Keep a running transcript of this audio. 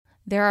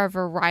There are a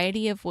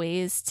variety of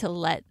ways to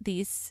let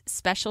these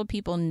special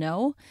people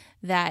know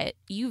that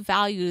you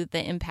value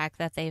the impact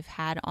that they've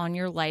had on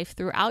your life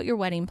throughout your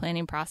wedding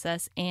planning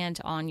process and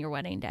on your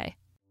wedding day.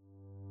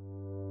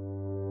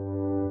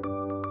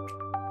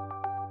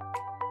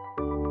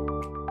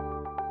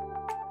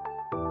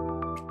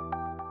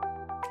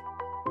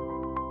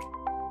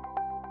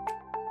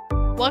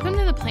 Welcome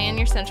to the Plan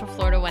Your Central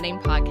Florida Wedding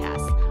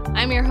Podcast.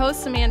 I'm your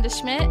host, Amanda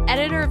Schmidt,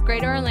 editor of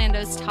Greater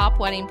Orlando's top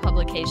wedding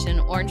publication,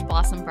 Orange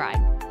Blossom Bride.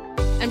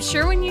 I'm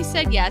sure when you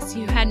said yes,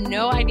 you had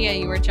no idea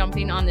you were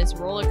jumping on this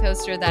roller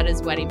coaster that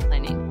is wedding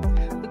planning.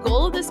 The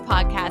goal of this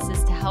podcast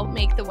is to help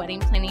make the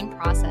wedding planning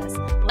process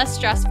less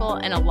stressful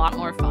and a lot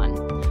more fun.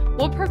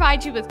 We'll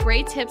provide you with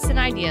great tips and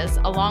ideas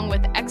along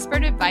with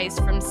expert advice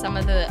from some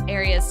of the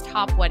area's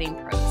top wedding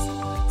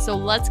pros. So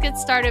let's get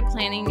started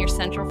planning your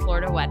Central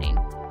Florida wedding.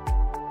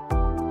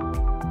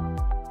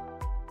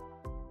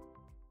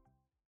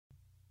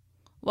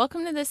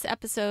 Welcome to this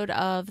episode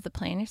of the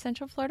Plan Your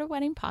Central Florida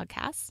Wedding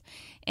Podcast.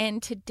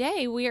 And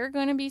today we are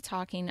going to be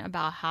talking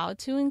about how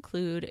to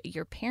include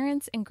your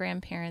parents and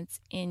grandparents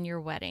in your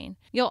wedding.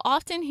 You'll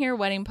often hear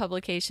wedding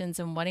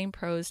publications and wedding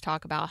pros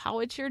talk about how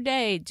it's your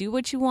day, do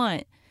what you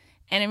want.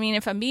 And I mean,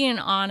 if I'm being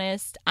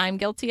honest, I'm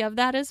guilty of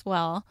that as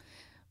well.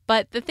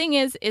 But the thing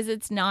is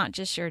it's not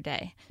just your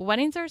day.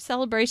 Weddings are a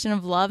celebration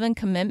of love and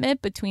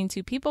commitment between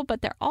two people,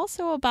 but they're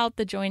also about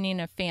the joining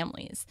of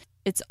families.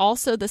 It's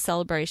also the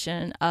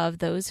celebration of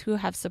those who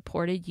have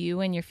supported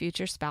you and your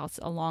future spouse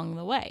along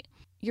the way.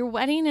 Your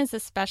wedding is a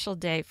special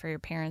day for your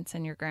parents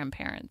and your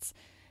grandparents.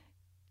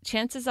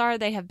 Chances are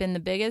they have been the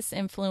biggest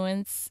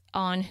influence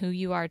on who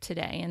you are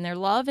today, and their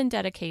love and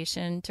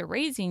dedication to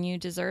raising you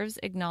deserves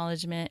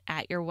acknowledgement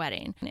at your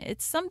wedding.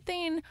 It's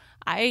something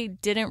I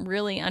didn't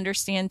really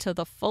understand to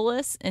the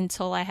fullest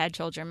until I had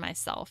children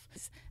myself.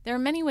 There are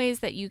many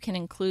ways that you can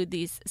include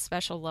these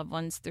special loved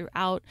ones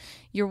throughout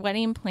your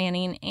wedding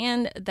planning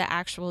and the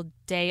actual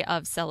day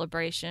of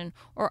celebration,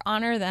 or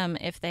honor them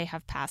if they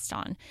have passed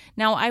on.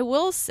 Now, I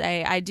will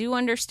say I do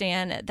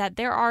understand that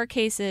there are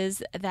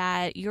cases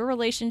that your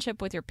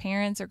relationship with your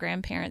parents or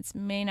grandparents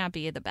may not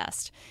be the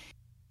best.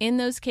 In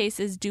those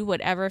cases, do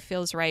whatever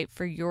feels right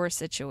for your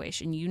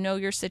situation. You know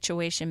your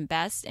situation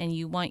best, and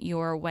you want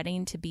your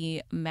wedding to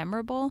be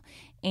memorable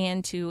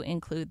and to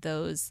include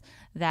those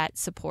that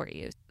support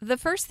you. The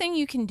first thing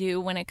you can do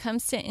when it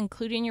comes to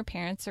including your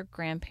parents or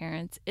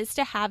grandparents is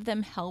to have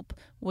them help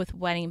with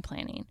wedding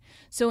planning.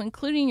 So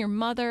including your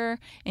mother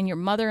and your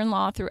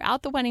mother-in-law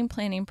throughout the wedding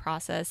planning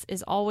process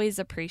is always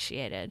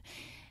appreciated.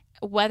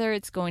 Whether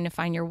it's going to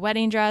find your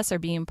wedding dress or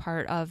being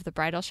part of the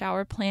bridal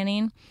shower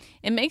planning,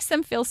 it makes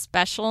them feel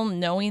special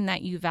knowing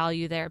that you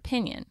value their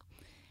opinion.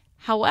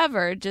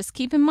 However, just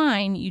keep in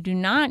mind, you do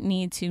not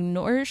need to,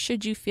 nor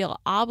should you feel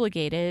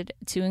obligated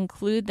to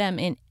include them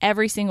in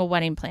every single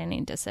wedding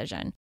planning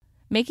decision.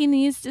 Making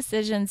these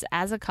decisions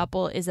as a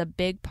couple is a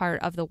big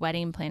part of the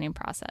wedding planning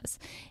process,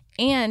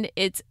 and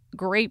it's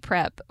great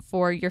prep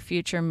for your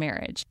future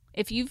marriage.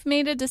 If you've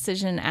made a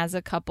decision as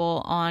a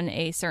couple on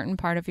a certain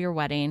part of your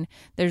wedding,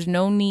 there's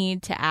no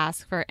need to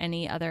ask for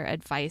any other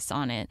advice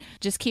on it.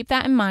 Just keep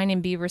that in mind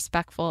and be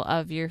respectful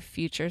of your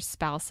future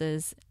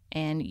spouse's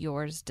and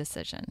yours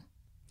decision.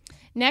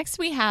 Next,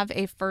 we have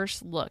a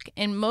first look.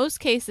 In most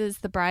cases,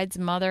 the bride's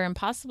mother and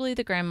possibly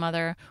the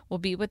grandmother will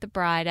be with the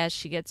bride as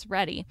she gets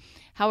ready.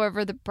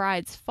 However, the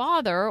bride's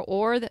father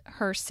or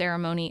her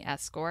ceremony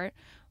escort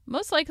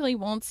most likely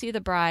won't see the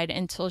bride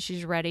until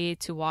she's ready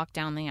to walk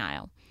down the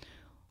aisle.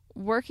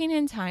 Working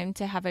in time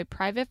to have a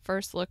private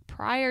first look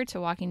prior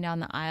to walking down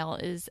the aisle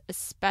is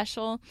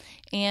special,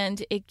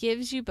 and it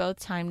gives you both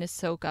time to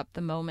soak up the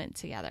moment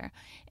together.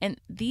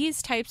 And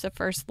these types of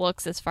first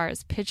looks, as far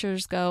as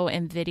pictures go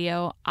and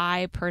video,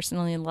 I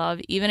personally love,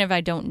 even if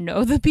I don't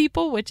know the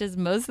people, which is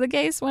most of the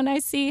case when I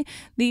see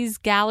these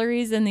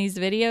galleries and these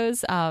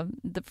videos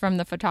from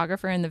the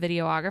photographer and the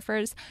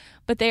videographers.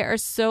 But they are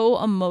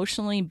so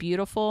emotionally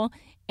beautiful,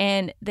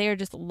 and they are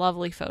just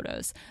lovely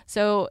photos.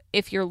 So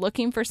if you're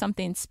looking for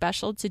something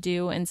special to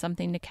do and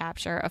something to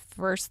capture, a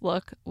first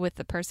look with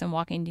the person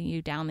walking to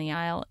you down the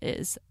aisle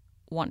is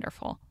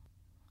wonderful.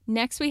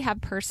 Next, we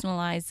have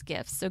personalized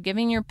gifts. So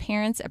giving your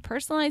parents a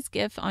personalized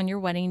gift on your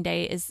wedding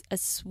day is a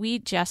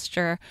sweet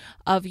gesture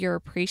of your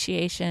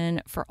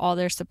appreciation for all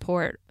their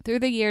support. Through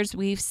the years,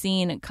 we've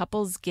seen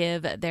couples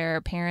give their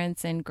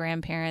parents and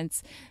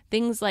grandparents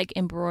things like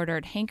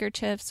embroidered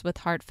handkerchiefs with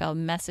heartfelt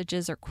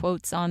messages or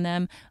quotes on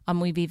them.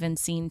 We've even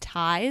seen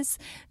ties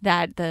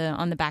that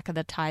on the back of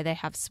the tie, they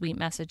have sweet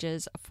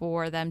messages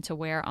for them to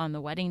wear on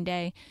the wedding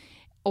day,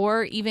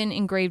 or even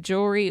engraved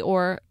jewelry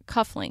or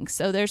cufflinks.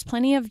 So there's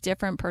plenty of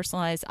different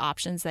personalized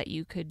options that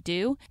you could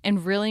do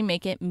and really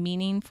make it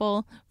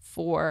meaningful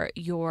for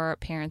your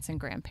parents and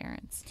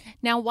grandparents.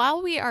 Now,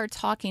 while we are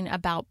talking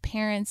about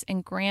parents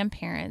and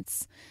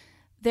grandparents,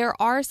 there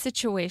are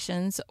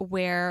situations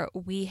where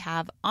we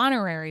have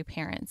honorary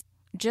parents.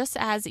 Just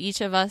as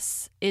each of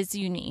us is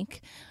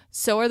unique,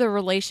 so are the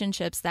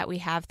relationships that we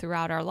have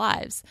throughout our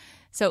lives.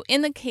 So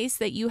in the case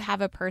that you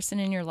have a person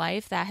in your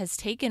life that has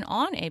taken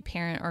on a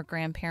parent or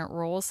grandparent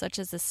role, such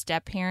as a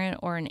step-parent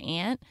or an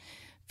aunt,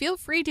 feel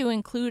free to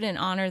include and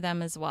honor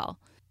them as well.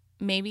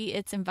 Maybe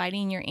it's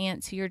inviting your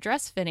aunt to your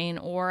dress fitting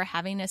or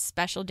having a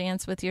special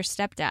dance with your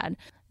stepdad.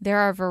 There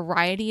are a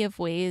variety of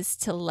ways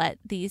to let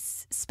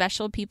these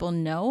special people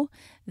know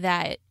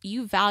that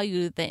you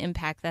value the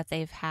impact that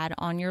they've had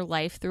on your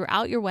life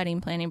throughout your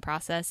wedding planning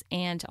process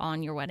and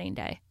on your wedding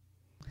day.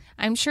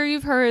 I'm sure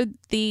you've heard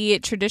the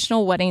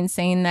traditional wedding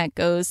saying that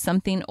goes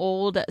something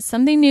old,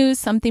 something new,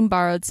 something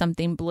borrowed,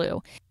 something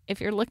blue. If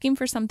you're looking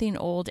for something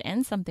old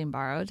and something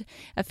borrowed,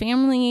 a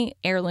family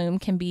heirloom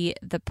can be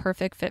the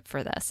perfect fit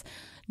for this.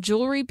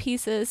 Jewelry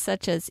pieces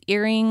such as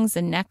earrings,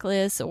 a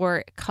necklace,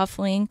 or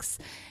cufflinks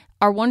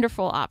are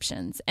wonderful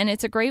options, and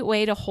it's a great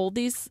way to hold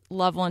these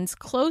loved ones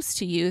close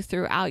to you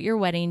throughout your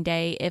wedding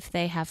day if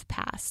they have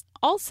passed.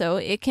 Also,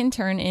 it can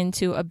turn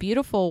into a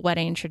beautiful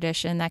wedding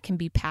tradition that can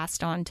be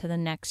passed on to the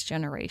next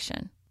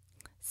generation.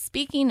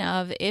 Speaking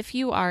of, if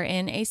you are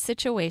in a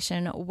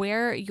situation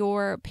where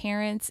your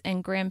parents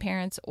and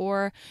grandparents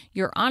or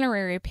your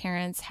honorary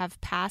parents have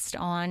passed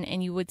on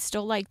and you would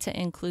still like to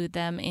include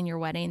them in your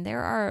wedding,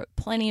 there are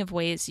plenty of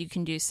ways you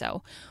can do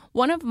so.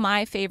 One of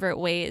my favorite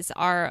ways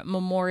are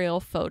memorial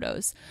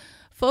photos.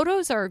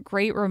 Photos are a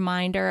great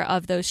reminder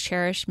of those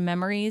cherished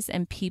memories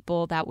and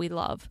people that we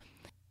love.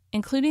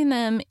 Including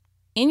them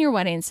in your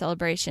wedding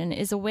celebration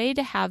is a way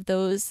to have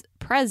those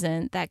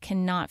present that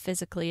cannot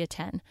physically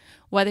attend.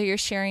 Whether you're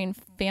sharing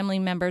family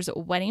members'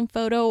 wedding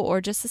photo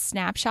or just a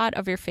snapshot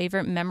of your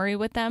favorite memory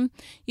with them,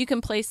 you can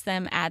place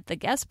them at the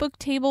guest book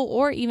table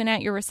or even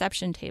at your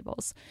reception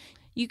tables.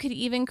 You could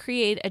even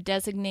create a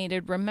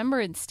designated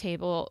remembrance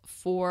table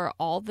for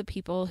all the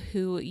people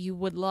who you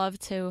would love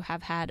to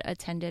have had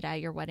attended at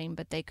your wedding,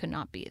 but they could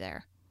not be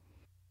there.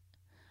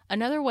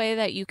 Another way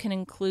that you can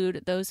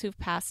include those who've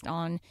passed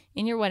on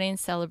in your wedding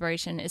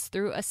celebration is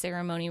through a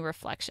ceremony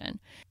reflection.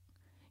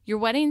 Your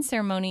wedding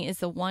ceremony is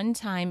the one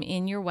time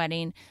in your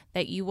wedding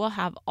that you will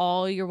have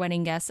all your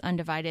wedding guests'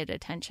 undivided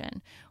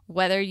attention.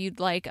 Whether you'd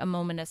like a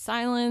moment of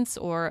silence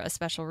or a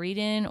special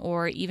read-in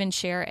or even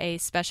share a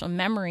special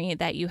memory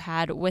that you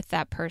had with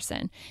that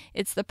person,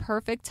 it's the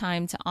perfect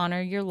time to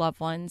honor your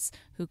loved ones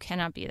who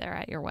cannot be there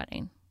at your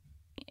wedding.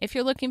 If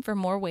you're looking for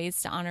more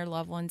ways to honor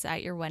loved ones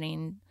at your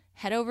wedding,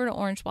 head over to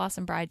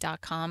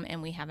orangeblosombride.com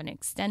and we have an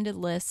extended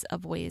list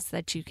of ways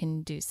that you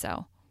can do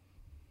so.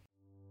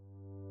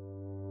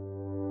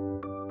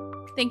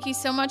 Thank you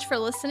so much for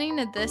listening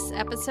to this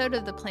episode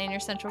of the Plan Your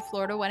Central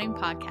Florida Wedding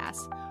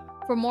Podcast.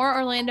 For more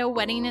Orlando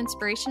wedding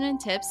inspiration and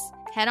tips,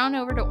 head on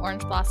over to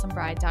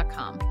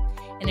orangeblosombride.com.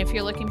 And if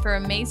you're looking for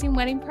amazing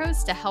wedding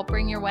pros to help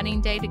bring your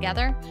wedding day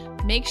together,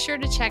 make sure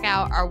to check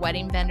out our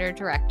wedding vendor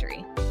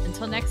directory.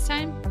 Until next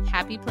time,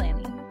 happy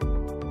planning.